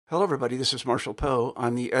Hello, everybody. This is Marshall Poe.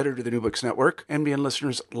 I'm the editor of the New Books Network. NBN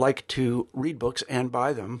listeners like to read books and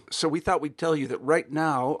buy them. So we thought we'd tell you that right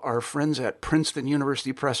now, our friends at Princeton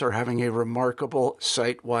University Press are having a remarkable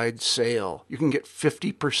site-wide sale. You can get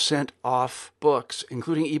 50% off books,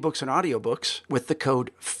 including ebooks and audiobooks, with the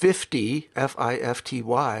code 50,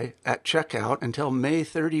 F-I-F-T-Y, at checkout until May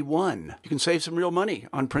 31. You can save some real money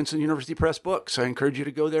on Princeton University Press books. I encourage you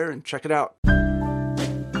to go there and check it out.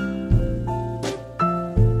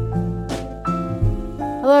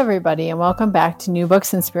 Hello, everybody, and welcome back to New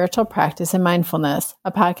Books in Spiritual Practice and Mindfulness,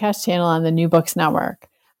 a podcast channel on the New Books Network.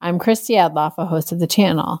 I'm Christy Adloff, a host of the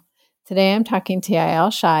channel. Today, I'm talking to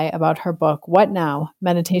Yael Shai about her book, What Now?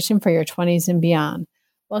 Meditation for Your 20s and Beyond.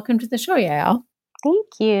 Welcome to the show, Yael. Thank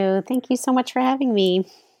you. Thank you so much for having me.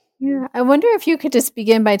 Yeah, I wonder if you could just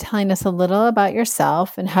begin by telling us a little about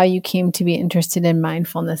yourself and how you came to be interested in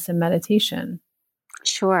mindfulness and meditation.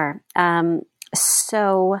 Sure.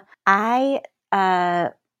 So I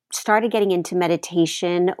started getting into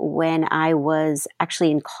meditation when I was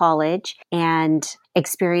actually in college and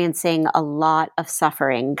experiencing a lot of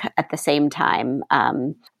suffering at the same time,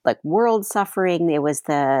 like world suffering. It was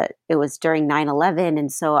during 9/11.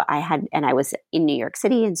 And so I was in New York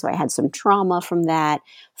City. And so I had some trauma from that,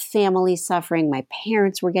 family suffering. My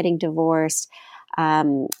parents were getting divorced. I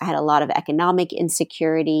had a lot of economic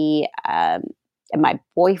insecurity. And my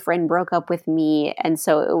boyfriend broke up with me. And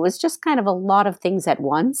so it was just kind of a lot of things at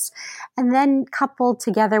once. And then coupled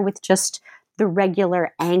together with just the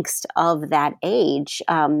regular angst of that age,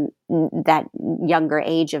 that younger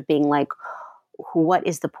age of being like, what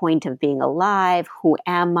is the point of being alive? Who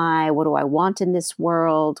am I? What do I want in this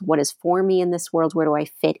world? What is for me in this world? Where do I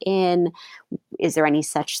fit in? Is there any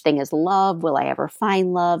such thing as love? Will I ever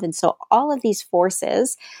find love? And so all of these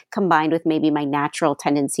forces, combined with maybe my natural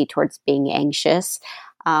tendency towards being anxious,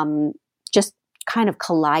 just kind of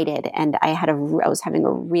collided. And I was having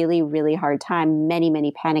a really, really hard time, many,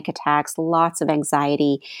 many panic attacks, lots of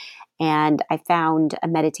anxiety. And I found a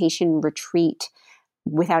meditation retreat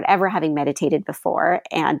without ever having meditated before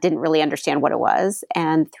and didn't really understand what it was.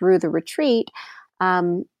 And through the retreat,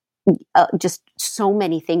 just so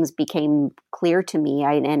many things became clear to me.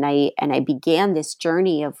 I began this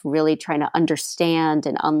journey of really trying to understand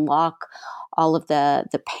and unlock all of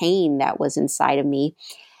the pain that was inside of me.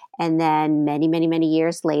 And then many, many, many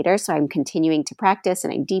years later, so I'm continuing to practice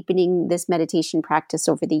and I'm deepening this meditation practice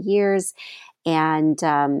over the years. And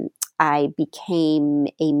I became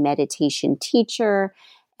a meditation teacher.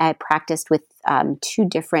 I practiced with two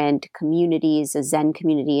different communities, a Zen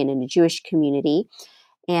community and a Jewish community.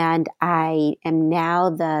 And I am now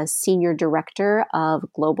the senior director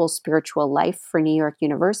of Global Spiritual Life for New York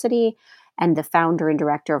University and the founder and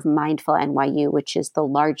director of Mindful NYU, which is the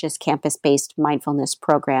largest campus-based mindfulness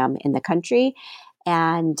program in the country.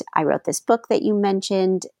 And I wrote this book that you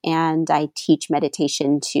mentioned, and I teach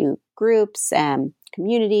meditation to groups and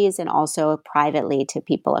communities and also privately to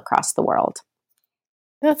people across the world.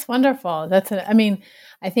 That's wonderful.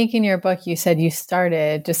 I think in your book, you said you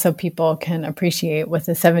started, just so people can appreciate, with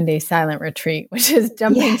a 7-day silent retreat, which is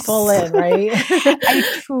jumping full in, right? I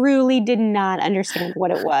truly did not understand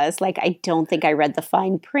what it was. Like, I don't think I read the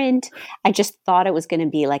fine print. I just thought it was going to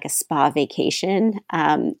be like a spa vacation.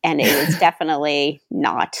 And it was definitely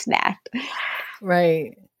not that.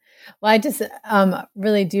 Right. Well, I just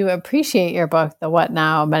really do appreciate your book, The What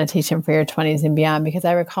Now? Meditation for Your 20s and Beyond, because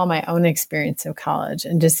I recall my own experience of college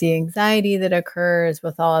and just the anxiety that occurs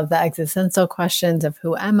with all of the existential questions of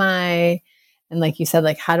who am I? And like you said,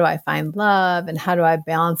 like, how do I find love? And how do I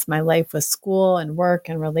balance my life with school and work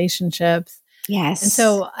and relationships? Yes. And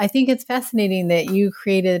so I think it's fascinating that you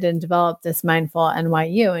created and developed this Mindful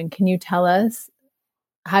NYU. And can you tell us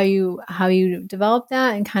how you developed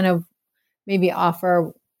that and kind of maybe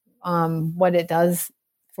offer what it does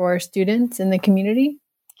for students in the community?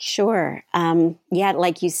 Sure. Yeah,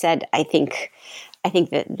 like you said, I think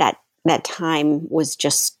that time was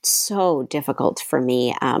just so difficult for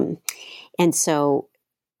me. And so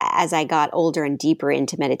as I got older and deeper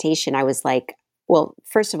into meditation, I was like, well,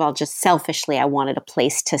 first of all, just selfishly, I wanted a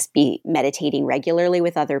place to be meditating regularly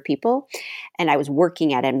with other people. And I was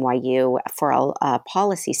working at NYU for a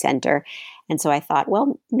policy center. And so I thought,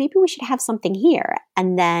 well, maybe we should have something here.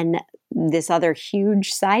 And then this other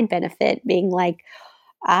huge side benefit being like,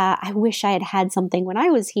 I wish I had had something when I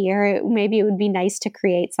was here. Maybe it would be nice to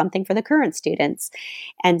create something for the current students.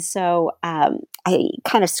 And so I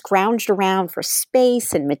kind of scrounged around for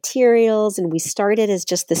space and materials, and we started as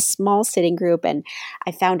just this small sitting group. And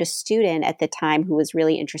I found a student at the time who was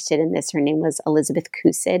really interested in this. Her name was Elizabeth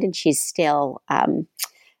Kusid, and she's still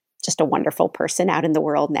just a wonderful person out in the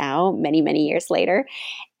world now, many, many years later.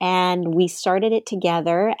 And we started it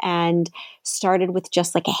together and started with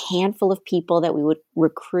just like a handful of people that we would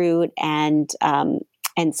recruit and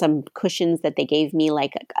some cushions that they gave me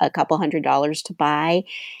like a couple $100s to buy.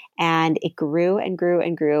 And it grew and grew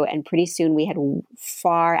and grew. And pretty soon we had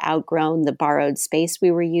far outgrown the borrowed space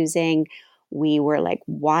we were using. We were like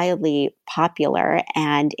wildly popular.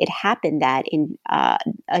 And it happened that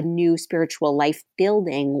a new spiritual life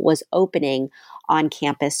building was opening on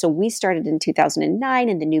campus. So we started in 2009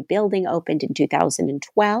 and the new building opened in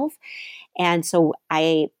 2012. And so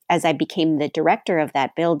as I became the director of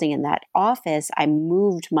that building and that office, I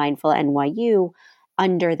moved Mindful NYU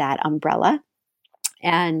under that umbrella.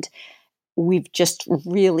 And we've just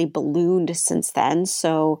really ballooned since then.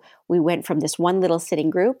 So we went from this one little sitting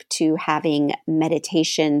group to having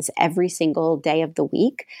meditations every single day of the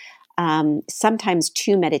week. Sometimes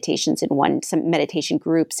some meditation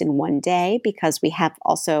groups in one day, because we have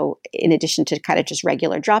also, in addition to kind of just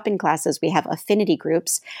regular drop-in classes, we have affinity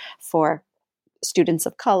groups for students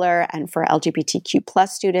of color and for LGBTQ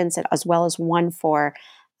plus students, as well as one for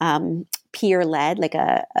peer-led, like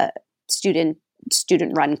a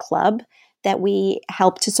student-run club that we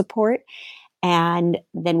help to support. And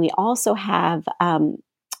then we also have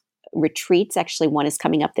retreats. Actually, one is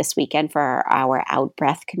coming up this weekend for our Out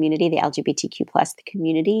Breath community, the LGBTQ plus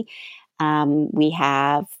community. We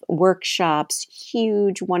have workshops,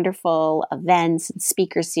 huge, wonderful events and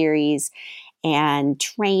speaker series and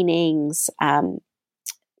trainings,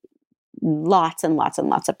 lots and lots and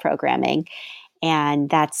lots of programming. And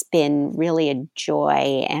that's been really a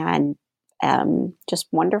joy and just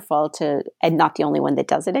wonderful and not the only one that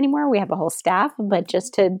does it anymore. We have a whole staff, but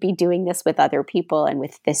just to be doing this with other people and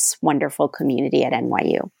with this wonderful community at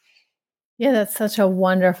NYU. Yeah, that's such a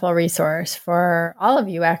wonderful resource for all of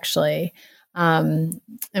you, actually. And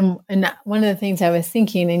one of the things I was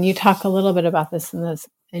thinking, and you talk a little bit about this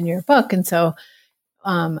in your book, and so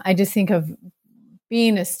I just think of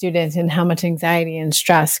being a student and how much anxiety and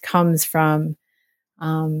stress comes from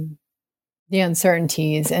the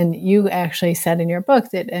uncertainties. And you actually said in your book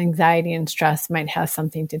that anxiety and stress might have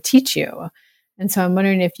something to teach you. And so I'm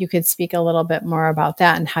wondering if you could speak a little bit more about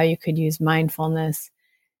that and how you could use mindfulness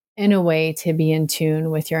in a way to be in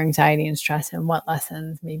tune with your anxiety and stress, and what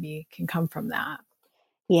lessons maybe can come from that.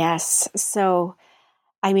 Yes. So,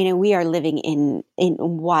 I mean, we are living in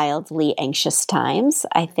wildly anxious times.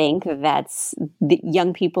 I think that's the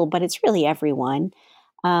young people, but it's really everyone.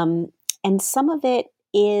 And some of it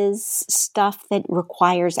is stuff that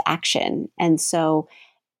requires action. And so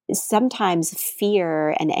sometimes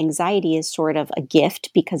fear and anxiety is sort of a gift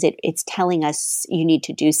because it's telling us you need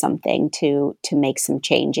to do something to make some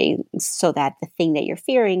change so that the thing that you're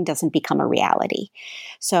fearing doesn't become a reality.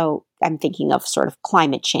 So I'm thinking of sort of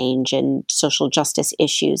climate change and social justice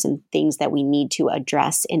issues and things that we need to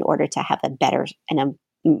address in order to have a better and a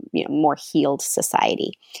more healed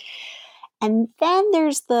society. And then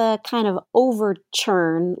there's the kind of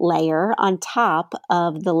overturn layer on top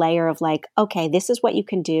of the layer of like, okay, this is what you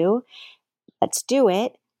can do. Let's do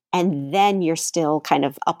it. And then you're still kind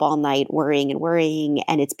of up all night worrying.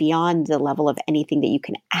 And it's beyond the level of anything that you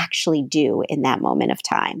can actually do in that moment of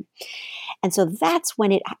time. And so that's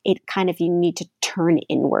when it kind of, you need to turn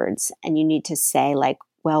inwards and you need to say like,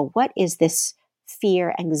 well, what is this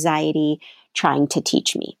fear, anxiety trying to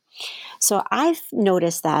teach me? So I've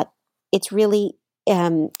noticed that it's really,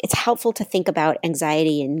 it's helpful to think about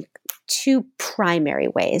anxiety in two primary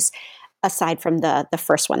ways, aside from the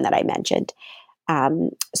first one that I mentioned.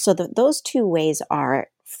 So those two ways are,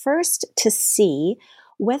 first, to see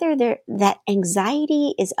whether that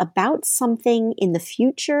anxiety is about something in the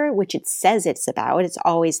future, which it says it's about. It's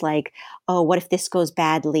always like, oh, what if this goes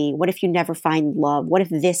badly? What if you never find love? What if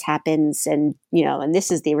this happens? And, and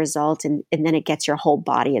this is the result. And then it gets your whole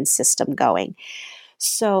body and system going.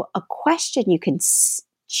 So a question you can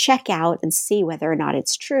check out and see whether or not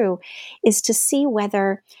it's true is to see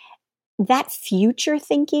whether that future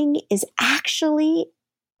thinking is actually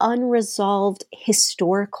unresolved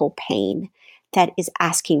historical pain that is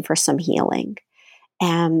asking for some healing.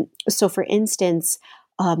 So for instance,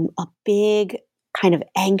 a big kind of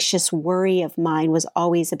anxious worry of mine was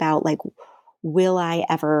always about like, will I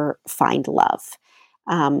ever find love?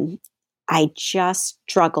 I just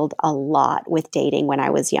struggled a lot with dating when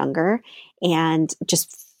I was younger and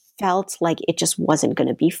just felt like it just wasn't going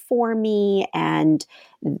to be for me. And,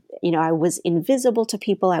 I was invisible to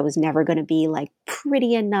people. I was never going to be like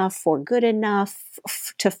pretty enough or good enough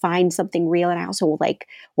to find something real. And I also like,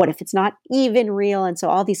 what if it's not even real? And so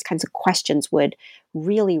all these kinds of questions would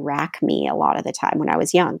really rack me a lot of the time when I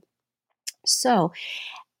was young. So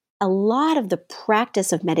a lot of the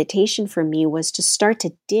practice of meditation for me was to start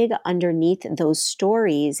to dig underneath those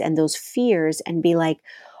stories and those fears and be like,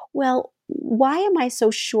 well, why am I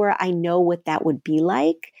so sure I know what that would be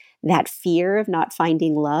like? That fear of not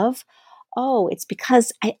finding love? Oh, it's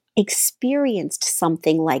because I experienced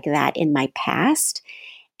something like that in my past,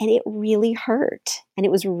 and it really hurt and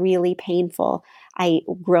it was really painful.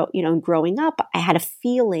 Growing up, I had a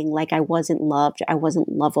feeling like I wasn't loved, I wasn't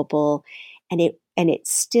lovable, and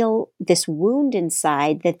it's still this wound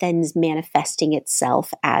inside that then is manifesting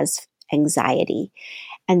itself as anxiety.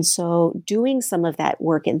 And so doing some of that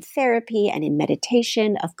work in therapy and in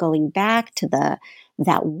meditation of going back to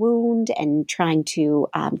that wound and trying to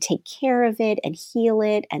take care of it and heal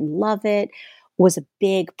it and love it was a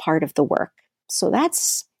big part of the work. So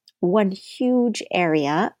that's one huge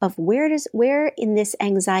area of where in this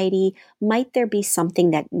anxiety might there be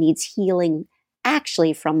something that needs healing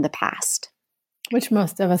actually from the past. Which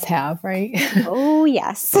most of us have, right? Oh,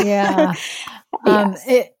 yes. Yeah. Yes.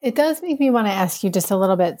 It does make me want to ask you just a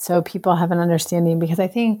little bit so people have an understanding, because I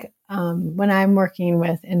think when I'm working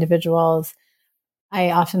with individuals,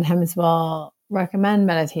 I oftentimes will recommend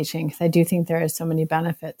meditation because I do think there are so many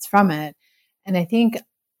benefits from it. And I think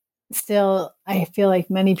still, I feel like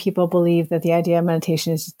many people believe that the idea of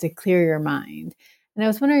meditation is just to clear your mind. And I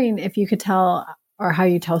was wondering if you could tell, or how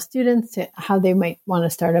you tell students how they might want to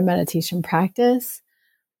start a meditation practice.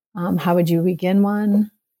 How would you begin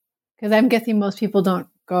one? Because I'm guessing most people don't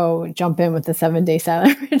jump in with the 7-day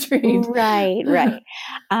silent retreat. Right.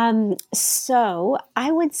 So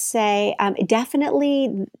I would say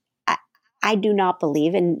definitely, I do not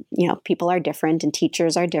believe in, people are different and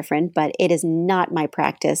teachers are different, but it is not my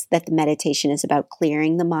practice that the meditation is about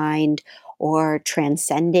clearing the mind or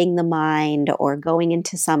transcending the mind or going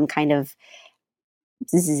into some kind of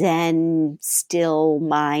Zen, still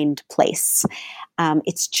mind place.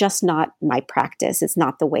 It's just not my practice. It's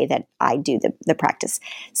not the way that I do the practice.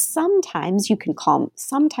 Sometimes you can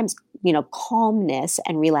sometimes, calmness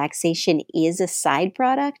and relaxation is a side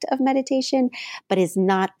product of meditation, but is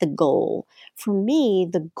not the goal. For me,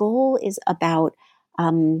 the goal is about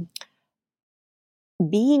being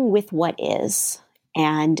with what is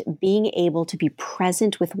and being able to be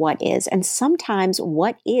present with what is. And sometimes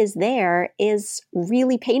what is there is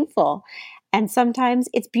really painful. And sometimes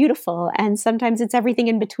it's beautiful. And sometimes it's everything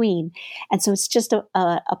in between. And so it's just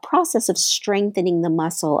a process of strengthening the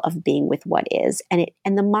muscle of being with what is. And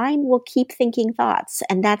the mind will keep thinking thoughts.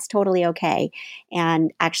 And that's totally okay.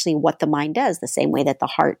 And actually what the mind does, the same way that the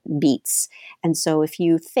heart beats. And so if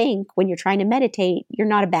you think when you're trying to meditate, you're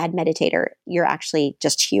not a bad meditator. You're actually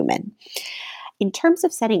just human. In terms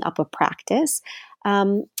of setting up a practice,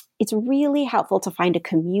 it's really helpful to find a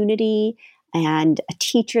community and a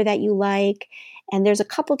teacher that you like. And there's a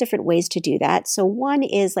couple different ways to do that. So one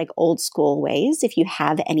is like old school ways. If you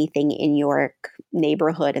have anything in your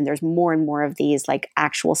neighborhood, and there's more and more of these like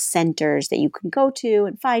actual centers that you can go to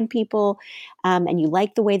and find people, and you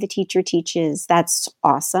like the way the teacher teaches, that's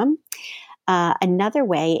awesome. Another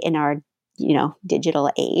way in our digital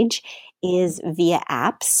age is via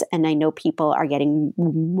apps. And I know people are getting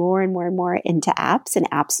more and more and more into apps, and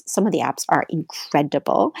some of the apps are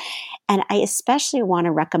incredible. And I especially want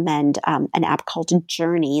to recommend an app called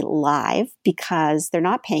Journey Live, because they're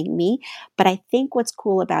not paying me. But I think what's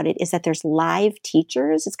cool about it is that there's live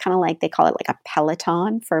teachers. It's kind of like, they call it like a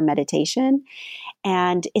Peloton for meditation.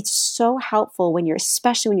 And it's so helpful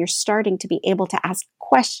especially when you're starting, to be able to ask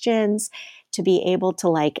questions, to be able to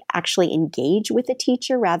like actually engage with the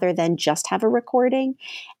teacher rather than just have a recording.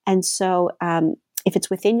 And so if it's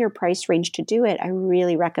within your price range to do it, I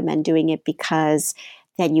really recommend doing it, because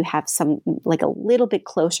then you have some like a little bit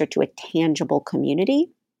closer to a tangible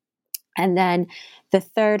community. And then the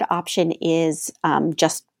third option is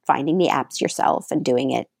just finding the apps yourself and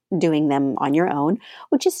doing them on your own,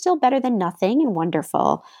 which is still better than nothing and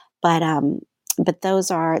wonderful. But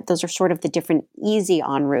those are sort of the different easy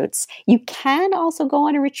on routes. You can also go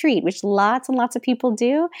on a retreat, which lots and lots of people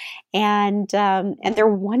do, and they're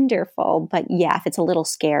wonderful. But yeah, if it's a little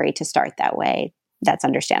scary to start that way, that's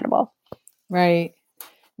understandable. Right.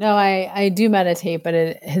 No, I do meditate, but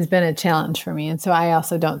it has been a challenge for me, and so I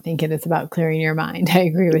also don't think it is about clearing your mind. I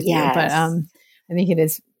agree with you, but I think it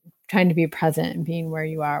is trying to be present and being where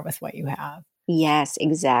you are with what you have. Yes,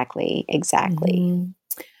 exactly. Mm-hmm.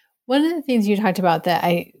 One of the things you talked about that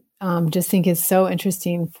I just think is so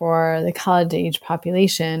interesting for the college age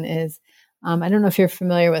population is, I don't know if you're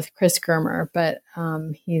familiar with Chris Germer, but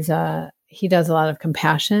he does a lot of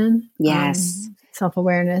compassion, yes,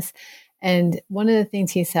 self-awareness. And one of the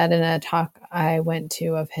things he said in a talk I went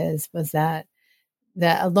to of his was that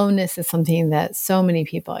that aloneness is something that so many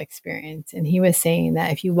people experience. And he was saying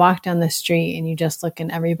that if you walk down the street and you just look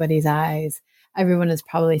in everybody's eyes, everyone is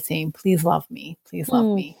probably saying, please love me, please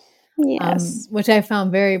love me. Yes. Which I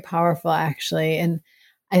found very powerful, actually. And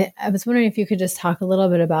I was wondering if you could just talk a little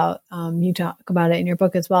bit about, you talk about it in your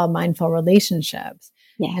book as well, mindful relationships.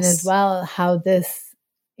 Yes. And as well, how this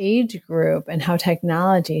age group and how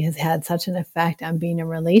technology has had such an effect on being in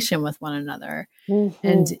relation with one another. Mm-hmm.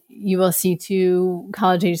 And you will see two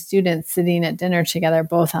college age students sitting at dinner together,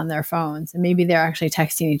 both on their phones, and maybe they're actually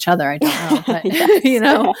texting each other. I don't know, but Yes. you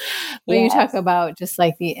know, but Yes. you talk about just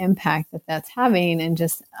like the impact that that's having, and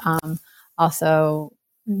just also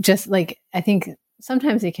just like, I think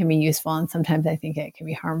sometimes it can be useful and sometimes I think it can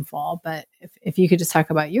be harmful. But if you could just talk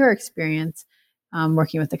about your experience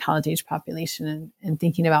working with the college age population and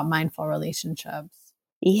thinking about mindful relationships.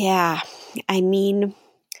 Yeah. I mean,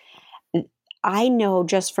 I know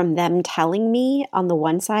just from them telling me on the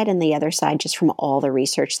one side and the other side, just from all the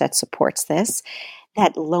research that supports this,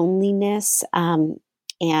 that loneliness and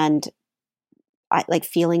like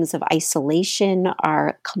feelings of isolation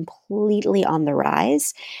are completely on the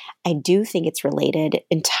rise. I do think it's related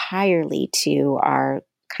entirely to our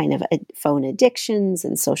kind of phone addictions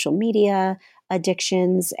and social media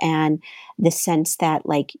addictions, and the sense that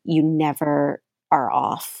like you never are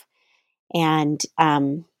off. And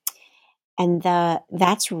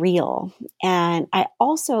that's real. And I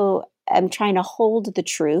also am trying to hold the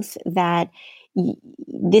truth that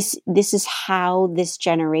this is how this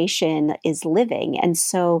generation is living. And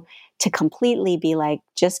so to completely be like,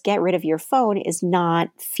 just get rid of your phone is not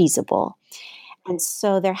feasible. And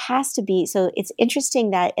so there has to be, so it's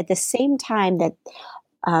interesting that at the same time that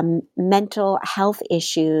mental health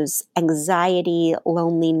issues, anxiety,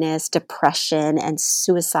 loneliness, depression, and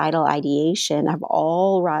suicidal ideation have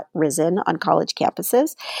all risen on college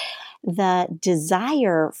campuses, the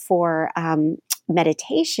desire for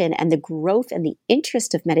meditation and the growth and the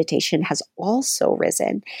interest of meditation has also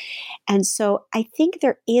risen. And so I think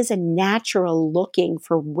there is a natural looking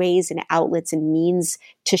for ways and outlets and means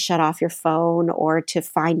to shut off your phone or to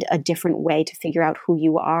find a different way to figure out who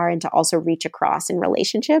you are and to also reach across in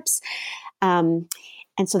relationships. And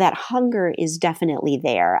so that hunger is definitely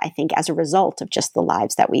there, I think, as a result of just the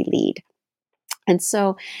lives that we lead. And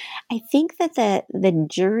so I think that the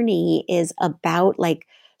journey is about like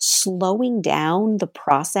slowing down the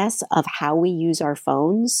process of how we use our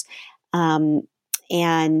phones, and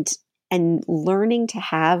learning to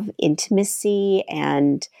have intimacy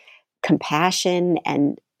and compassion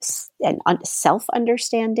and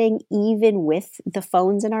self-understanding even with the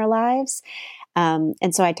phones in our lives.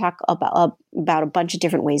 And so I talk about a bunch of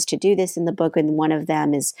different ways to do this in the book. And one of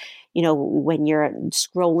them is, you know, when you're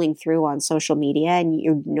scrolling through on social media and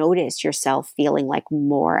you notice yourself feeling like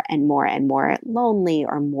more and more and more lonely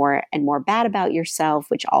or more and more bad about yourself,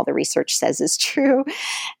 which all the research says is true.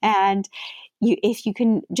 And if you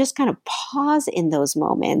can just kind of pause in those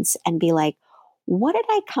moments and be like, what did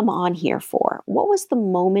I come on here for? What was the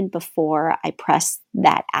moment before I pressed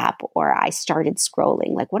that app or I started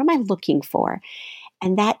scrolling? Like, what am I looking for?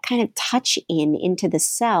 And that kind of touch into the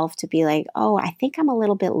self to be like, oh, I think I'm a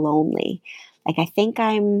little bit lonely. Like, I think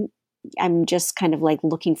I'm just kind of like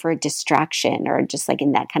looking for a distraction or just like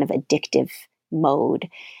in that kind of addictive mode.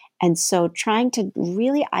 And so trying to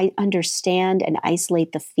really understand and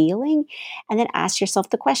isolate the feeling and then ask yourself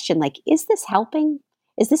the question, like, is this helping?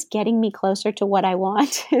 Is this getting me closer to what I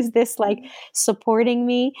want? Is this like supporting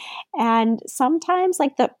me? And sometimes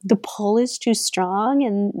like the pull is too strong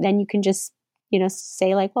and then you can just, you know,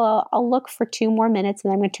 say like, well, I'll look for 2 more minutes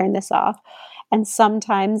and then I'm going to turn this off. And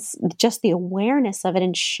sometimes just the awareness of it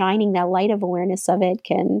and shining that light of awareness of it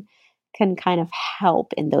can kind of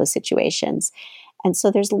help in those situations. And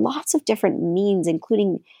so there's lots of different means,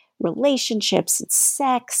 including relationships and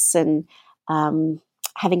sex and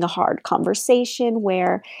having a hard conversation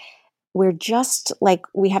where we're just like,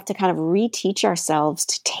 we have to kind of reteach ourselves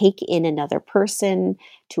to take in another person,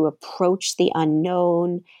 to approach the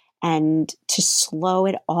unknown, and to slow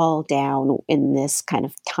it all down in this kind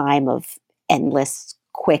of time of endless,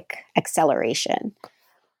 quick acceleration.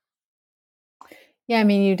 Yeah, I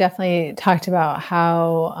mean, you definitely talked about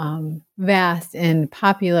how vast and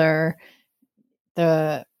popular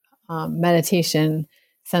the meditation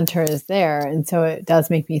center is there. And so it does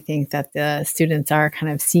make me think that the students are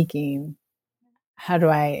kind of seeking, how do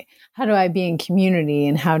I be in community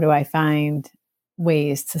and how do I find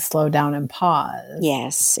ways to slow down and pause?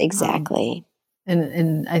 Yes, exactly.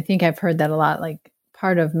 And I think I've heard that a lot, like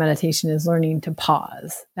part of meditation is learning to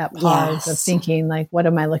pause, that pause of thinking like, what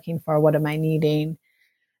am I looking for? What am I needing?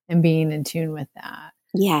 And being in tune with that.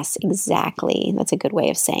 Yes, exactly. That's a good way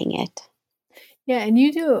of saying it. Yeah, and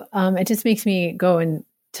you do. It just makes me go into.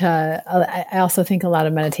 I also think a lot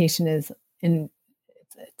of meditation is in.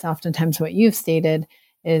 It's oftentimes what you've stated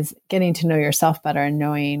is getting to know yourself better and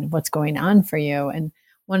knowing what's going on for you. And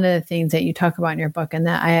one of the things that you talk about in your book, and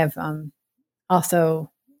that I have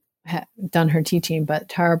also done her teaching, but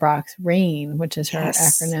Tara Brach's RAIN, which is her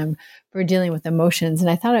acronym for dealing with emotions. And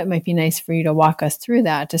I thought it might be nice for you to walk us through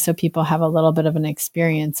that, just so people have a little bit of an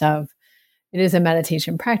experience of. It is a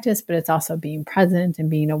meditation practice, but it's also being present and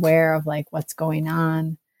being aware of like what's going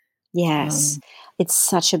on. Yes. It's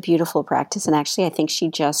such a beautiful practice. And actually, I think she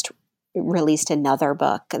just released another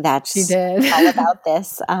book that's She did. all about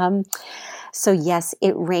this. So yes,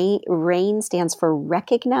 RAIN stands for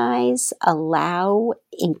recognize, allow,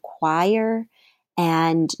 inquire,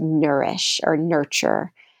 and nourish or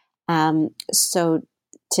nurture. So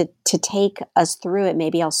to take us through it,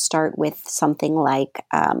 maybe I'll start with something like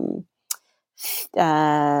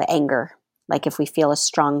anger. Like if we feel a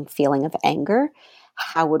strong feeling of anger,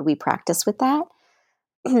 how would we practice with that?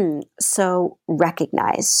 So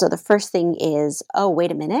recognize. So the first thing is, oh,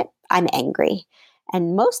 wait a minute, I'm angry.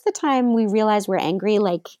 And most of the time we realize we're angry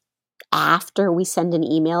like after we send an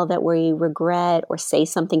email that we regret or say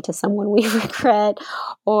something to someone we regret,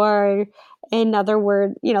 or in other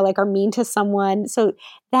words, like are mean to someone. So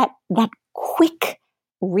that quick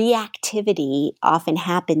reactivity often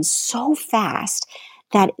happens so fast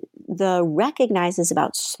that the recognize is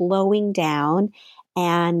about slowing down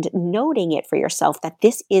and noting it for yourself that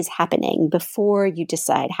this is happening before you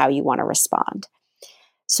decide how you want to respond.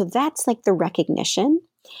 So that's like the recognition.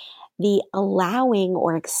 The allowing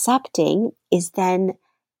or accepting is then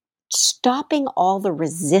stopping all the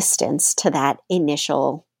resistance to that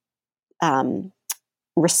initial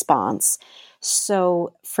response.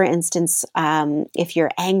 So, for instance, if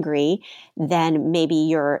you're angry, then maybe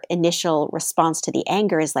your initial response to the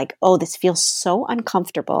anger is like, oh, this feels so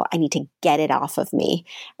uncomfortable. I need to get it off of me.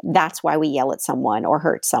 That's why we yell at someone or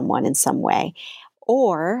hurt someone in some way.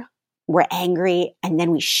 Or we're angry and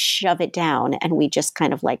then we shove it down and we just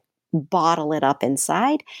kind of like bottle it up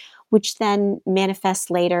inside, which then manifests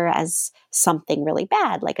later as something really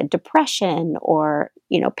bad, like a depression or,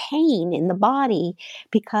 pain in the body,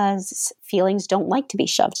 because feelings don't like to be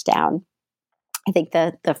shoved down. I think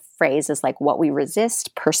the phrase is like, what we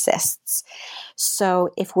resist persists. So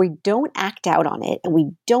if we don't act out on it and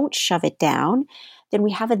we don't shove it down, then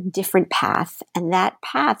we have a different path. And that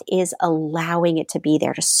path is allowing it to be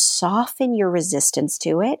there, to soften your resistance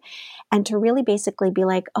to it and to really basically be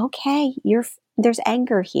like, okay, there's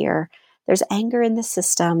anger here. There's anger in the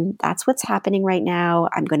system. That's what's happening right now.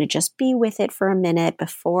 I'm going to just be with it for a minute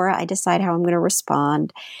before I decide how I'm going to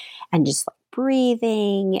respond. And just like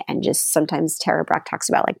breathing, and just sometimes Tara Brach talks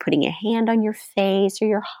about like putting a hand on your face or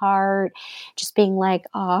your heart, just being like,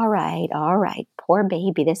 all right, poor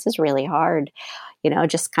baby, this is really hard.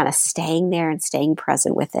 Just kind of staying there and staying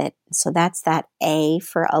present with it. So that's that A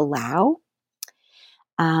for allow.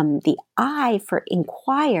 The I for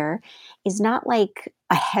inquire is not like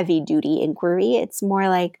a heavy duty inquiry. It's more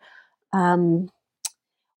like,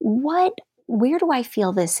 where do I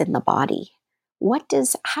feel this in the body?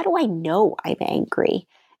 How do I know I'm angry?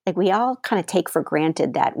 Like we all kind of take for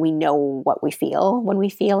granted that we know what we feel when we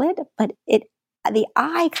feel it, but the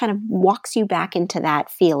I kind of walks you back into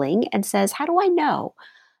that feeling and says, how do I know?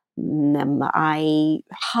 Am I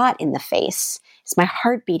hot in the face? Is my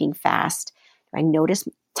heart beating fast? Do I notice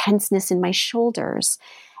tenseness in my shoulders?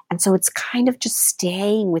 And so it's kind of just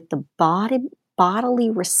staying with the bodily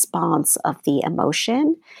response of the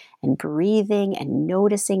emotion and breathing and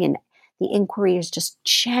noticing. And the inquiry is just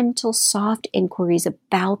gentle, soft inquiries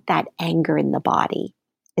about that anger in the body.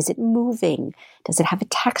 Is it moving? Does it have a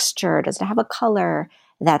texture? Does it have a color?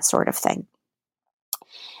 That sort of thing.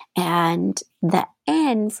 And the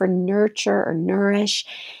N for nurture or nourish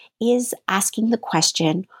is asking the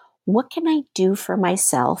question, what can I do for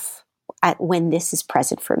myself when this is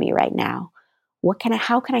present for me right now?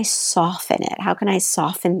 How can I soften it? How can I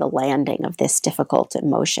soften the landing of this difficult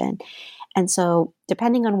emotion? And so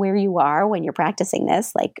depending on where you are when you're practicing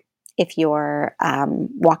this, like if you're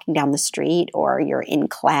walking down the street or you're in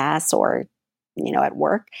class or, at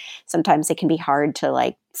work, sometimes it can be hard to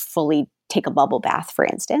like fully take a bubble bath, for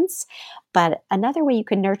instance. But another way you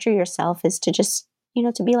can nurture yourself is to just,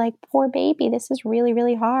 to be like, poor baby, this is really,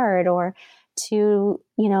 really hard. Or to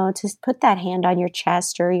put that hand on your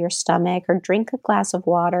chest or your stomach or drink a glass of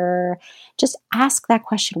water. Just ask that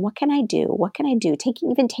question. What can I do? What can I do?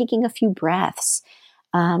 Taking a few breaths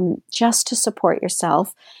just to support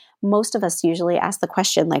yourself. Most of us usually ask the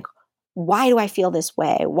question like, why do I feel this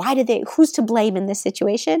way? Who's to blame in this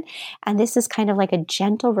situation? And this is kind of like a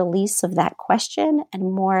gentle release of that question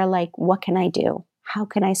and more like, what can I do? How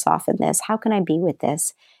can I soften this? How can I be with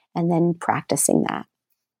this? And then practicing that.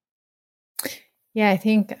 Yeah, I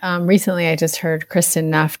think recently I just heard Kristen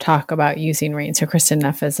Neff talk about using rain. So Kristen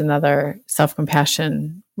Neff is another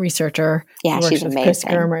self-compassion researcher. Yeah, who works she's with amazing. Chris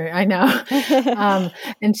Germer. I know.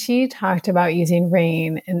 And she talked about using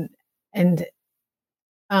rain, and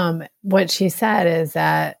what she said is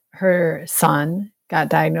that her son got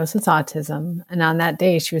diagnosed with autism, and on that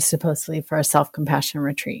day she was supposed to leave for a self-compassion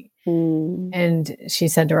retreat. And she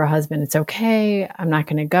said to her husband, "It's okay. I'm not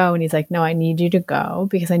going to go." And he's like, "No, I need you to go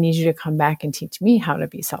because I need you to come back and teach me how to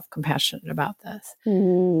be self-compassionate about this."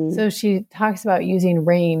 So she talks about using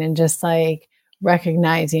rain and just like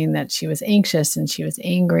recognizing that she was anxious and she was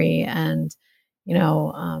angry and,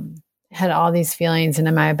 had all these feelings. And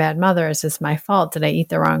am I a bad mother? Is this my fault? Did I eat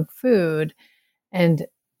the wrong food? And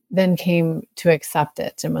then came to accept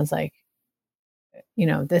it and was like,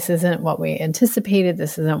 this isn't what we anticipated.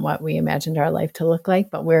 This isn't what we imagined our life to look like,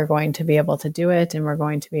 but we're going to be able to do it. And we're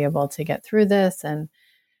going to be able to get through this. And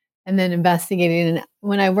then investigating. And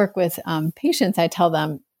when I work with patients, I tell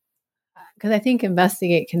them, because I think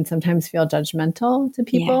investigate can sometimes feel judgmental to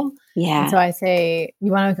people. Yeah. And so I say,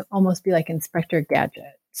 you want to almost be like Inspector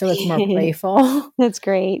Gadget. So it's more playful. That's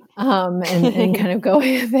great. And kind of go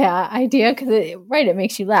with that idea because it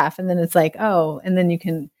makes you laugh. And then it's like, oh, and then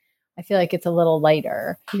I feel like it's a little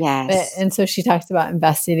lighter. Yes. And so she talks about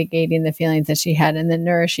investigating the feelings that she had, and then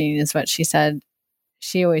nourishing is what she said.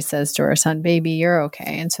 She always says to her son, "Baby, you're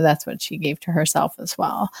okay." And so that's what she gave to herself as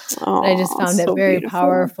well. Oh, I just found it very beautiful.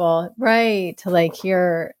 Powerful, right? To like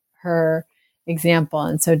hear her example.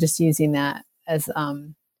 And so just using that as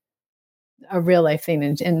a real life thing.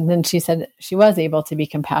 And then she said she was able to be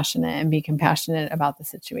compassionate about the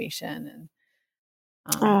situation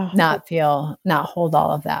and not hold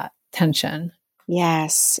all of that tension.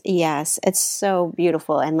 Yes. It's so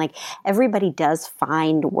beautiful. And like everybody does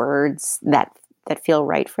find words that feel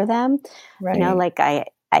right for them. Right. Like I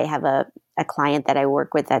have a client that I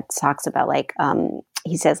work with that talks about like,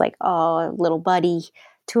 he says like, "Oh, little buddy,"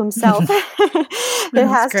 to himself. It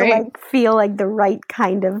has to like feel like the right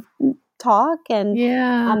kind of talk and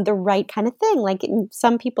the right kind of thing. Like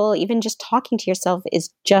some people, even just talking to yourself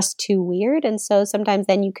is just too weird. And so sometimes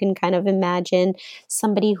then you can kind of imagine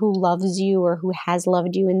somebody who loves you or who has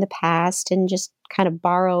loved you in the past and just kind of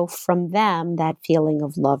borrow from them that feeling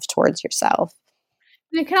of love towards yourself.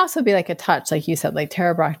 And it can also be like a touch, like you said, like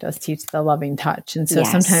Tara Brach does teach the loving touch. And so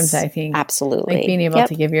sometimes I think absolutely like being able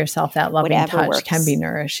to give yourself that loving touch works. can be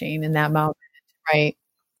nourishing in that moment. Right.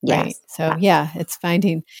 Yes. Right. So it's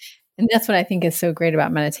finding. And that's what I think is so great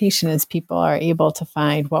about meditation is people are able to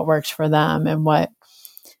find what works for them and what's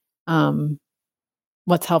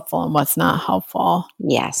helpful and what's not helpful.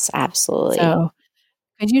 Yes, absolutely. So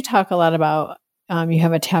could you talk a lot about, you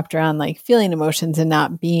have a chapter on like feeling emotions and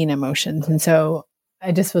not being emotions. And so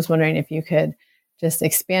I just was wondering if you could just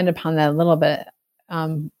expand upon that a little bit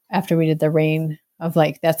after we did the rain of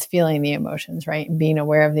like, that's feeling the emotions, right? And being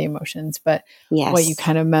aware of the emotions, but what you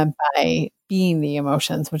kind of meant by being the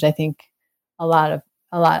emotions, which I think a lot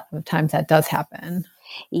of times that does happen.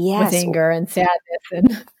 Yes. With anger and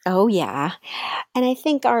sadness. Oh yeah. And I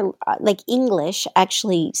think our like English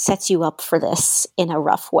actually sets you up for this in a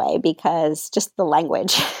rough way because just the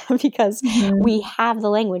language, because we have the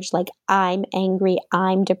language like I'm angry,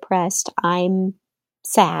 I'm depressed, I'm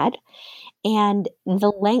sad. And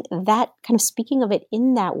that kind of speaking of it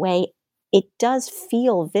in that way, it does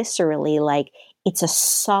feel viscerally like it's a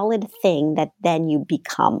solid thing that then you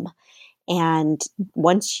become. And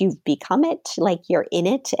once you've become it, like you're in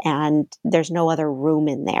it and there's no other room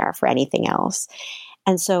in there for anything else.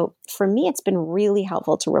 And so for me, it's been really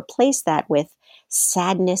helpful to replace that with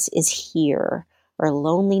sadness is here or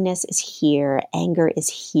loneliness is here, anger is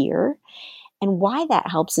here. And why that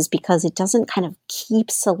helps is because it doesn't kind of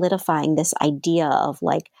keep solidifying this idea of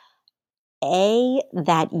like, A,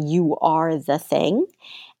 that you are the thing,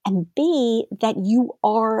 and B, that you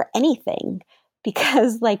are anything.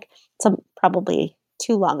 Because like it's probably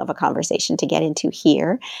too long of a conversation to get into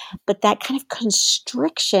here, but that kind of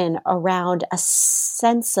constriction around a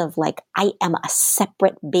sense of like, I am a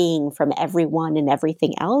separate being from everyone and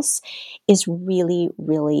everything else is really,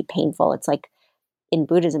 really painful. It's like, in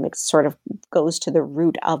Buddhism, it sort of goes to the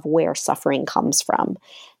root of where suffering comes from.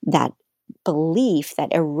 That belief,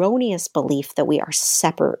 that erroneous belief that we are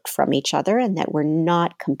separate from each other and that we're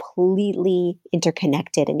not completely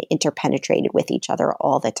interconnected and interpenetrated with each other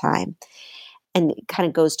all the time. and it kind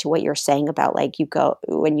of goes to what you're saying about like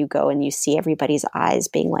when you go and you see everybody's eyes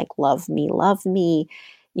being like, love me,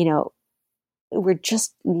 you know, we're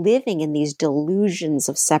just living in these delusions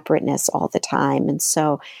of separateness all the time. And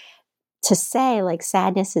so to say like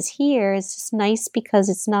sadness is here is just nice because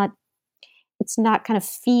it's not kind of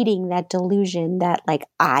feeding that delusion that like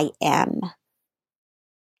I am,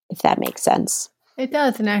 if that makes sense. It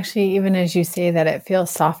does. And actually, even as you say that, it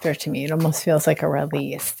feels softer to me. It almost feels like a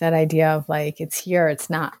release. That idea of like, it's here, it's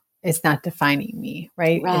not defining me,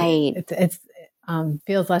 right? Right. It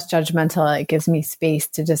feels less judgmental. It gives me space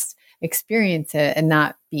to just experience it and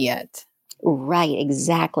not be it. Right,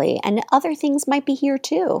 exactly. And other things might be here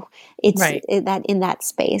too. It's right. That in that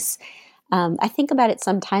space. I think about it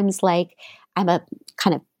sometimes like I'm a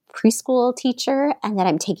kind of preschool teacher and that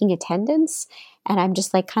I'm taking attendance and I'm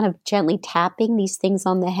just like kind of gently tapping these things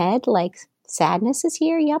on the head, like sadness is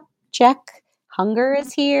here. Yep. Check. Hunger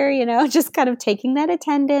is here, you know, just kind of taking that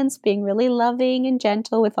attendance, being really loving and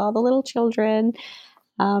gentle with all the little children.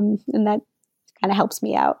 And that kind of helps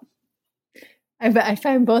me out. I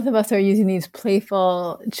find both of us are using these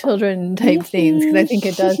playful children type things because I think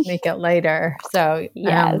it does make it lighter. So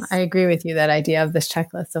yes. I agree with you, that idea of this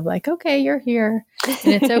checklist of like, okay, you're here and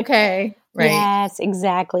it's okay. Right. Yes,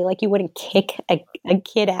 exactly. Like you wouldn't kick a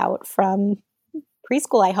kid out from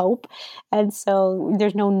preschool, I hope. And so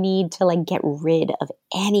there's no need to like get rid of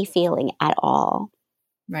any feeling at all.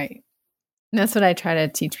 Right. And that's what I try to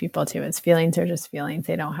teach people too, is feelings are just feelings.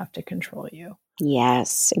 They don't have to control you.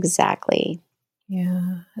 Yes, exactly.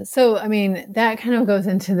 Yeah. So, I mean, that kind of goes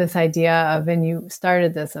into this idea of, and you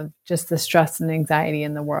started this, of just the stress and anxiety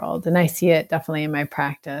in the world. And I see it definitely in my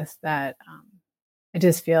practice that it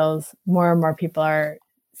just feels more and more people are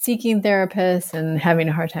seeking therapists and having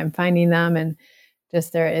a hard time finding them. And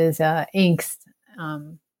just there is angst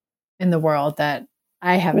in the world that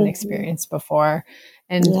I haven't experienced before.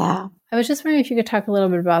 And yeah. I was just wondering if you could talk a little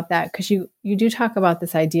bit about that, because you do talk about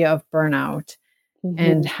this idea of burnout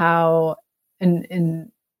and how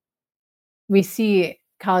and we see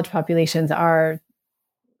college populations are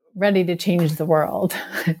ready to change the world,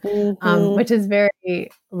 which is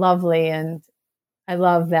very lovely. And I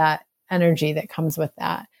love that energy that comes with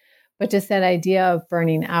that. But just that idea of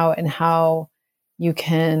burning out and how you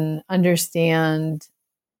can understand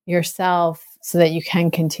yourself so that you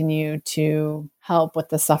can continue to help with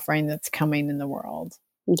the suffering that's coming in the world.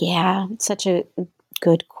 Yeah, it's such a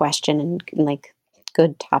good question and like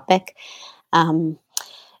good topic. I mean,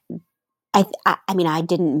 I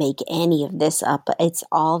didn't make any of this up. It's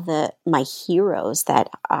all my heroes that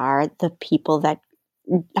are the people that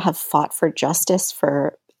have fought for justice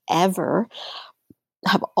forever,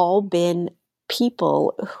 have all been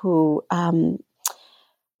people who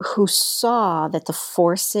saw that the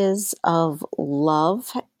forces of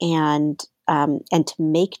love and to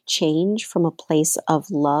make change from a place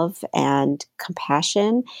of love and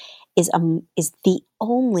compassion is the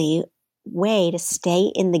only way to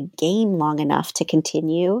stay in the game long enough to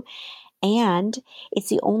continue. And it's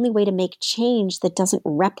the only way to make change that doesn't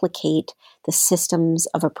replicate the systems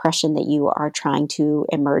of oppression that you are trying to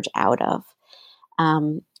emerge out of.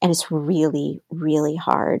 And it's really, really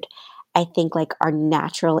hard. I think like our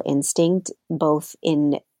natural instinct, both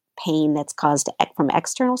in pain that's caused from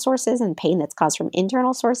external sources and pain that's caused from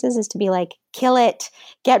internal sources, is to be like, kill it,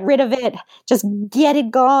 get rid of it, just get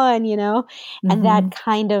it gone, you know? And that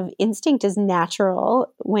kind of instinct is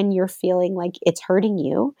natural when you're feeling like it's hurting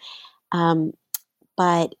you.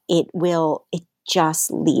 But it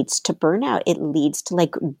just leads to burnout. It leads to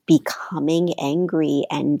like becoming angry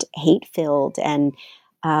and hate-filled, and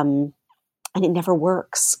it never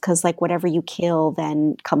works because like whatever you kill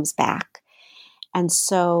then comes back. And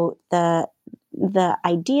so the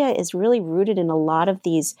idea is really rooted in a lot of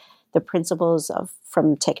the principles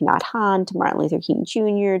from Thich Nhat Hanh to Martin Luther King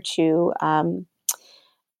Jr. to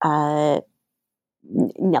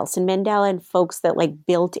Nelson Mandela, and folks that like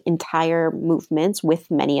built entire movements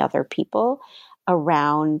with many other people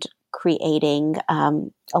around creating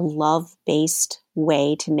a love-based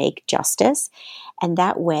way to make justice. And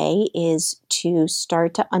that way is to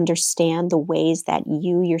start to understand the ways that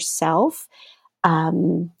you yourself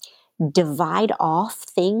divide off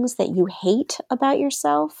things that you hate about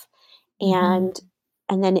yourself, and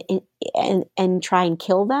then and try and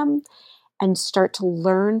kill them, and start to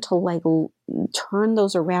learn to like turn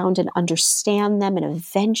those around and understand them and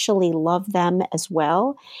eventually love them as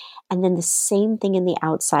well. And then the same thing in the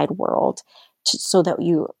outside world, so that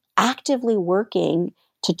you're actively working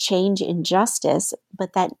to change injustice,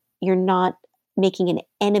 but that you're not making an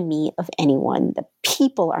enemy of anyone. The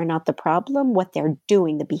people are not the problem. What they're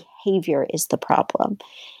doing, the behavior, is the problem.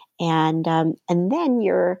 And then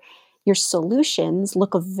your solutions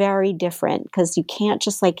look very different, because you can't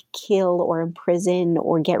just like kill or imprison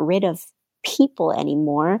or get rid of people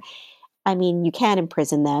anymore. I mean, you can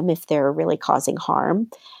imprison them if they're really causing harm,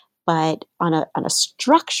 but on a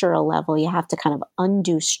structural level, you have to kind of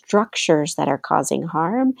undo structures that are causing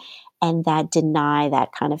harm and that deny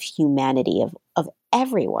that kind of humanity of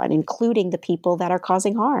everyone, including the people that are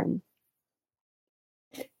causing harm.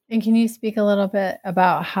 And can you speak a little bit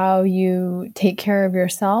about how you take care of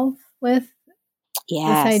yourself with this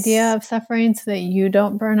idea of suffering so that you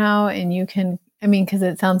don't burn out and you can, I mean, because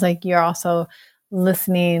it sounds like you're also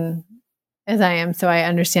listening as I am. So I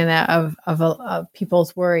understand that of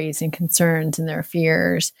people's worries and concerns and their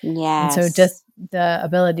fears. Yes. And so just the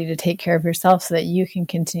ability to take care of yourself so that you can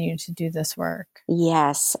continue to do this work.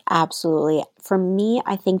 Yes, absolutely. For me,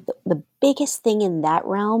 I think the biggest thing in that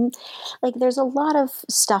realm, like there's a lot of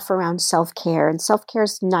stuff around self-care, and self-care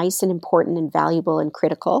is nice and important and valuable and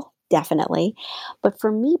critical, definitely. But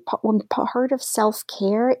for me, one part of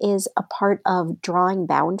self-care is a part of drawing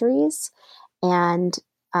boundaries and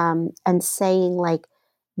saying like,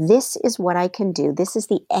 this is what I can do. This is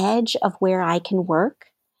the edge of where I can work.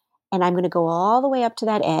 And I'm going to go all the way up to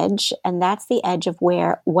that edge. And that's the edge of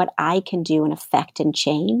what I can do and affect and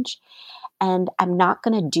change. And I'm not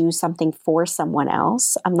going to do something for someone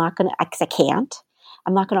else. I'm not going to, because I can't.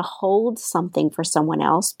 I'm not going to hold something for someone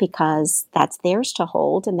else because that's theirs to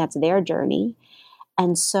hold and that's their journey.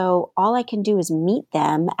 And so all I can do is meet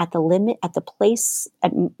them at the limit, at the place,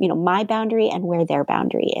 at, my boundary and where their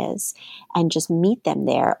boundary is, and just meet them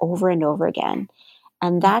there over and over again.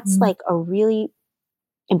 And that's like a really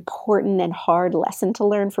important and hard lesson to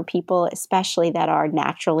learn for people, especially that are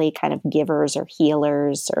naturally kind of givers or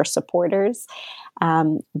healers or supporters.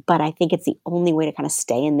 But I think it's the only way to kind of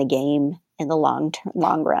stay in the game in the long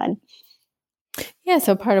run. Yeah.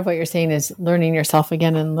 So part of what you're saying is learning yourself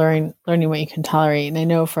again and learning what you can tolerate. And I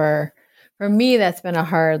know for me, that's been a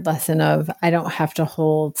hard lesson of, I don't have to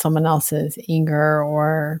hold someone else's anger,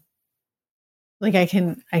 or like I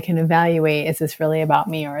can evaluate, is this really about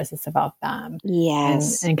me or is this about them?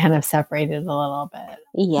 Yes. And kind of separate it a little bit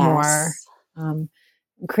more,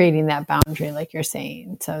 creating that boundary, like you're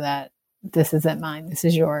saying, so that this isn't mine, this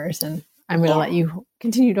is yours. And I'm going to let you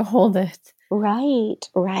continue to hold it. Right.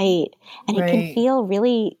 And it can feel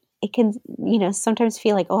really, it can, sometimes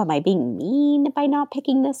feel like, oh, am I being mean by not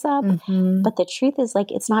picking this up? Mm-hmm. But the truth is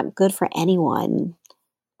like, it's not good for anyone,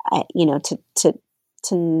 to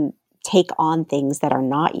take on things that are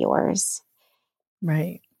not yours.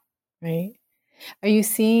 Right. Are you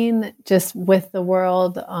seeing just with the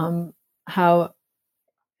world, how,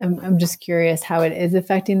 I'm just curious how it is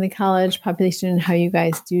affecting the college population and how you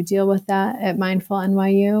guys do deal with that at Mindful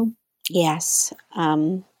NYU? Yes.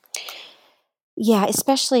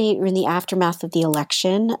 Especially in the aftermath of the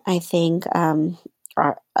election, I think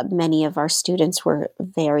many of our students were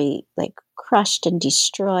very like crushed and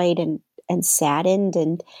destroyed and saddened.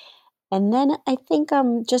 And then I think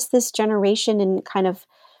just this generation and kind of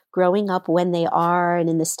growing up when they are and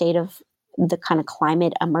in the state of the kind of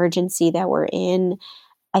climate emergency that we're in,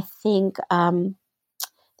 I think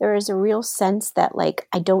there is a real sense that like,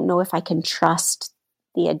 I don't know if I can trust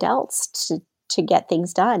the adults to get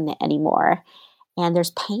things done anymore. And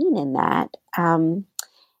there's pain in that.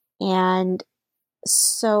 And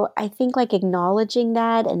so I think like acknowledging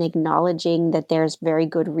that and acknowledging that there's very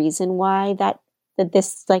good reason why that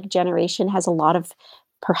this like generation has a lot of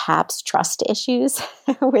perhaps trust issues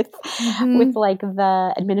with like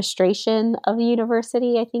the administration of the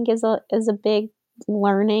university, I think is a big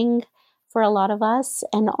learning for a lot of us.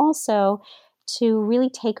 And also to really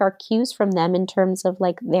take our cues from them in terms of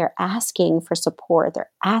like they're asking for support.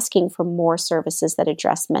 They're asking for more services that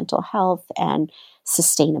address mental health and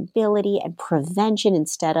sustainability and prevention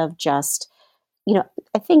instead of just,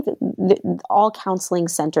 I think all counseling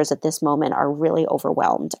centers at this moment are really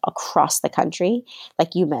overwhelmed across the country.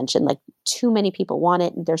 Like you mentioned, like too many people want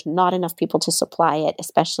it and there's not enough people to supply it,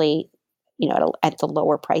 especially, at the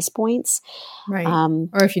lower price points. Right.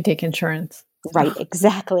 Or if you take insurance. Right,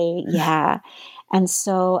 exactly. Yeah. And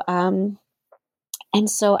so I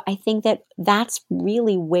think that that's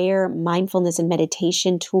really where mindfulness and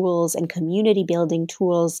meditation tools and community building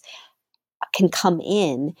tools can come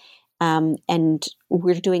in. And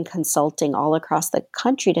we're doing consulting all across the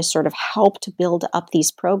country to sort of help to build up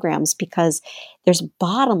these programs because there's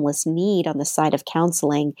bottomless need on the side of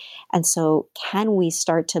counseling. And so can we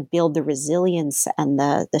start to build the resilience and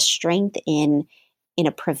the strength in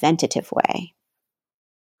a preventative way?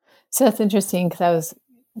 So that's interesting because I was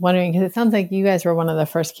wondering, because it sounds like you guys were one of the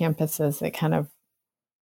first campuses that kind of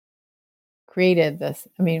created this.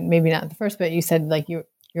 I mean, maybe not the first, but you said like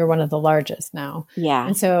you're one of the largest now. Yeah.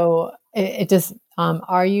 And so it just,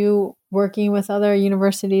 are you working with other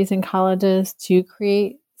universities and colleges to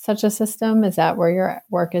create such a system? Is that where your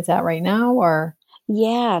work is at right now, or?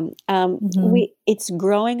 Yeah, it's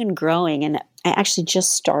growing and growing, and I actually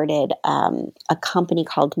just started a company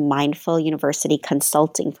called Mindful University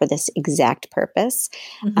Consulting for this exact purpose,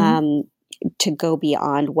 to go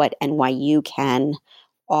beyond what NYU can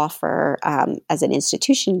offer as an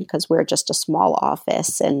institution, because we're just a small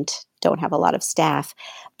office and don't have a lot of staff,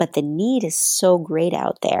 but the need is so great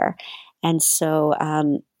out there, and so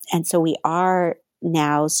we are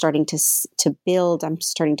now starting to build. I'm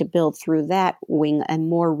starting to build through that wing and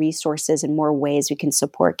more resources and more ways we can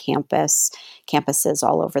support campuses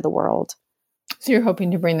all over the world. So you're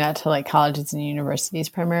hoping to bring that to like colleges and universities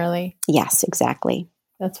primarily? Yes, exactly.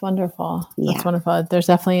 That's wonderful. Yeah. That's wonderful. There's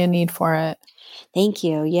definitely a need for it. Thank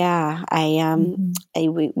you. Yeah, I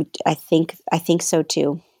think so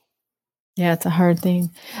too. Yeah, it's a hard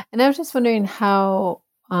thing. And I was just wondering how,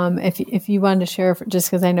 if you wanted to share, just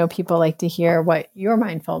because I know people like to hear what your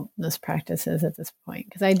mindfulness practice is at this point.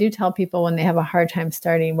 Because I do tell people when they have a hard time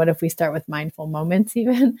starting, what if we start with mindful moments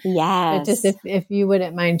even? Yes. But just if you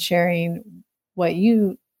wouldn't mind sharing what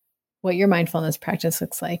your mindfulness practice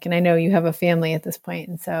looks like. And I know you have a family at this point.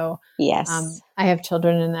 And so yes, I have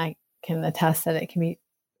children, and I can attest that it can be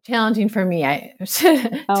challenging for me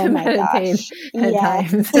to meditate at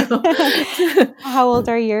times. So. How old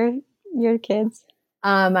are your kids?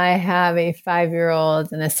 I have a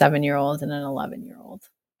 5-year-old and a 7-year-old and an 11-year-old.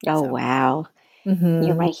 Oh, so. Wow.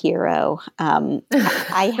 You're my hero.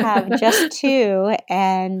 I have just 2,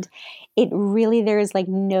 and it really, there's like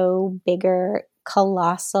no bigger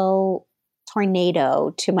colossal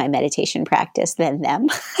tornado to my meditation practice than them.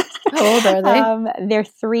 How old are they? They're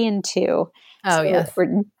 3 and 2. Oh, so yes.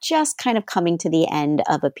 We're just kind of coming to the end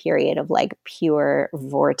of a period of like pure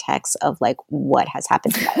vortex of like what has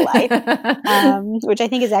happened to my life, which I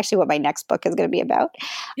think is actually what my next book is going to be about.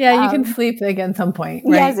 Yeah, you can sleep again at some point,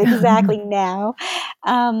 right? Yes, exactly. Now.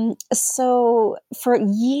 So for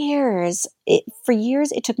years,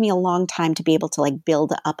 it took me a long time to be able to like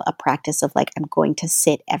build up a practice of like, I'm going to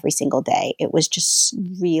sit every single day. It was just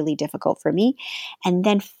really difficult for me. And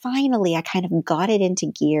then finally I kind of got it into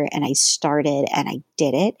gear, and I started and I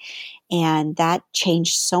did it. And that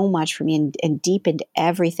changed so much for me and deepened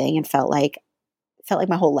everything, and felt like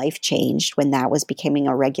my whole life changed when that was becoming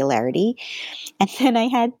a regularity. And then I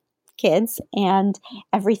had kids, and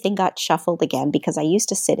everything got shuffled again, because I used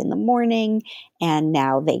to sit in the morning, and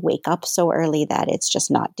now they wake up so early that it's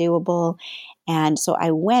just not doable. And so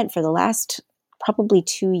I went for the last probably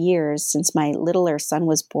 2 years since my littler son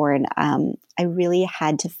was born. I really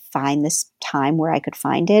had to find this time where I could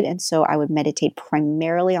find it. And so I would meditate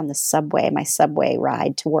primarily on the subway, my subway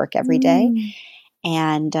ride to work every day.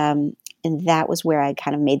 And that was where I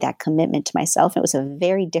kind of made that commitment to myself. It was a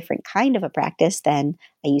very different kind of a practice than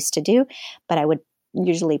I used to do, but I would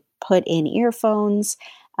usually put in earphones.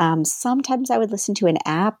 Sometimes I would listen to an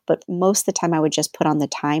app, but most of the time I would just put on the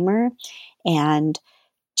timer and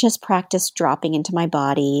just practice dropping into my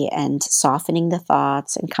body and softening the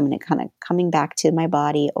thoughts and coming back to my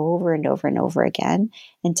body over and over and over again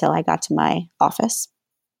until I got to my office.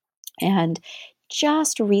 And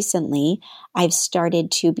just recently, I've started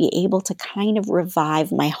to be able to kind of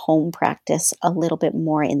revive my home practice a little bit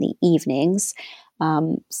more in the evenings,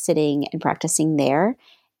 sitting and practicing there.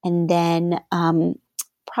 And then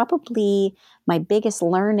probably my biggest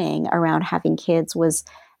learning around having kids was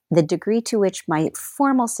the degree to which my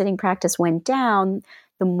formal sitting practice went down,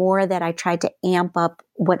 the more that I tried to amp up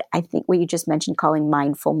what you just mentioned, calling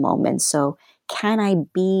mindful moments. So can I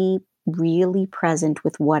be really present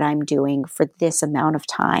with what I'm doing for this amount of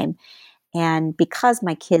time? And because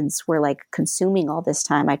my kids were like consuming all this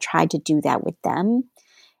time, I tried to do that with them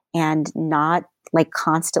and not like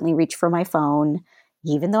constantly reach for my phone,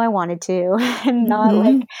 even though I wanted to, and not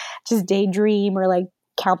like just daydream or like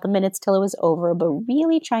count the minutes till it was over, but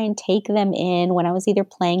really try and take them in when I was either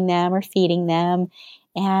playing them or feeding them,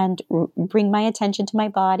 and bring my attention to my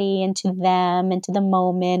body and to them and to the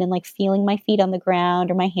moment, and like feeling my feet on the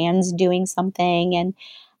ground or my hands doing something. And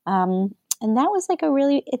that was like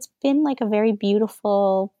it's been like a very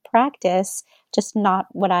beautiful practice, just not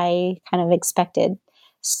what I kind of expected.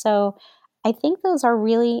 So I think those are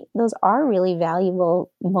really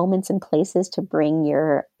valuable moments and places to bring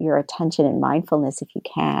your attention and mindfulness if you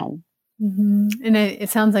can. Mm-hmm. And it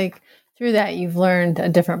sounds like through that you've learned a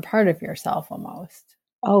different part of yourself almost.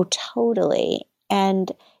 Oh, totally.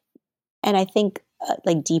 And I think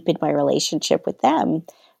like deepened my relationship with them,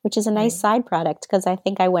 which is a nice side product because I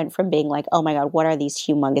think I went from being like, oh my God, what are these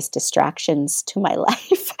humongous distractions to my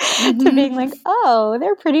life to being like, oh,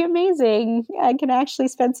 they're pretty amazing. I can actually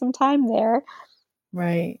spend some time there.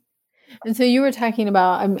 Right. And so you were talking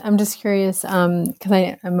about, I'm just curious,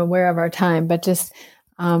 because I'm aware of our time, but just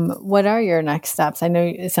what are your next steps? I know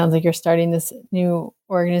it sounds like you're starting this new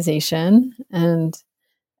organization, and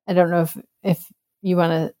I don't know if you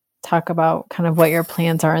want to talk about kind of what your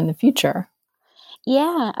plans are in the future.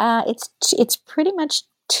 Yeah, it's pretty much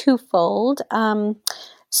twofold.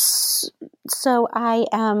 So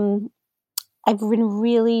I've been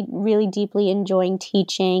really, really deeply enjoying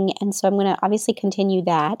teaching, and so I'm going to obviously continue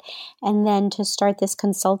that, and then to start this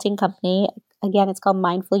consulting company. Again, it's called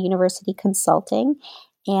Mindful University Consulting,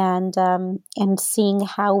 and seeing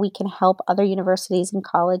how we can help other universities and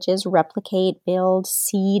colleges replicate, build,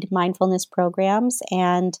 seed mindfulness programs,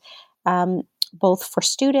 and both for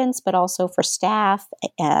students, but also for staff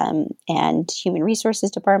and human resources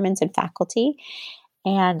departments and faculty.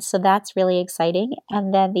 And so that's really exciting.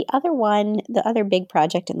 And then the other big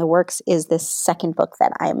project in the works is this second book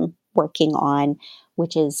that I'm working on,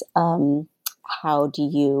 which is how do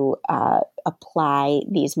you apply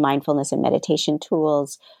these mindfulness and meditation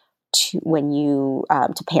tools to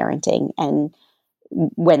parenting, and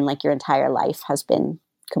when like your entire life has been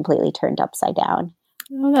completely turned upside down.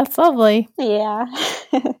 Oh, that's lovely. Yeah.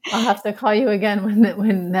 I'll have to call you again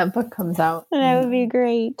when that book comes out. That would be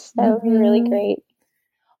great. That would be really great.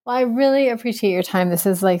 Well, I really appreciate your time. This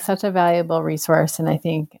is like such a valuable resource. And I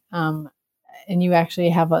think, and you actually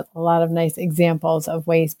have a lot of nice examples of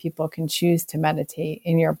ways people can choose to meditate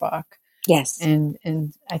in your book. Yes. And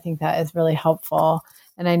I think that is really helpful.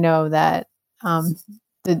 And I know that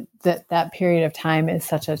that period of time is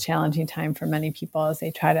such a challenging time for many people as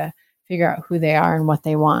they try to figure out who they are and what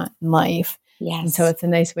they want in life. Yes. And so it's a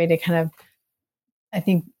nice way to I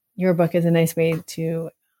think your book is a nice way to,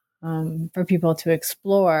 for people to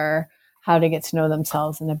explore how to get to know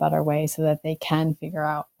themselves in a better way so that they can figure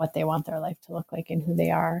out what they want their life to look like and who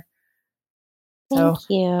they are. Thank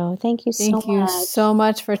you. Thank you so much. Thank you so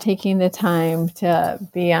much for taking the time to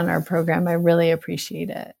be on our program. I really appreciate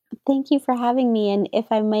it. Thank you for having me. And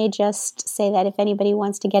if I may just say that if anybody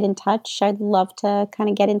wants to get in touch, I'd love to kind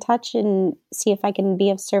of get in touch and see if I can be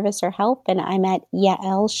of service or help. And I'm at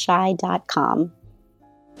yaelshai.com.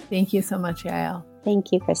 Thank you so much, Yael.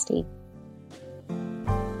 Thank you, Christy.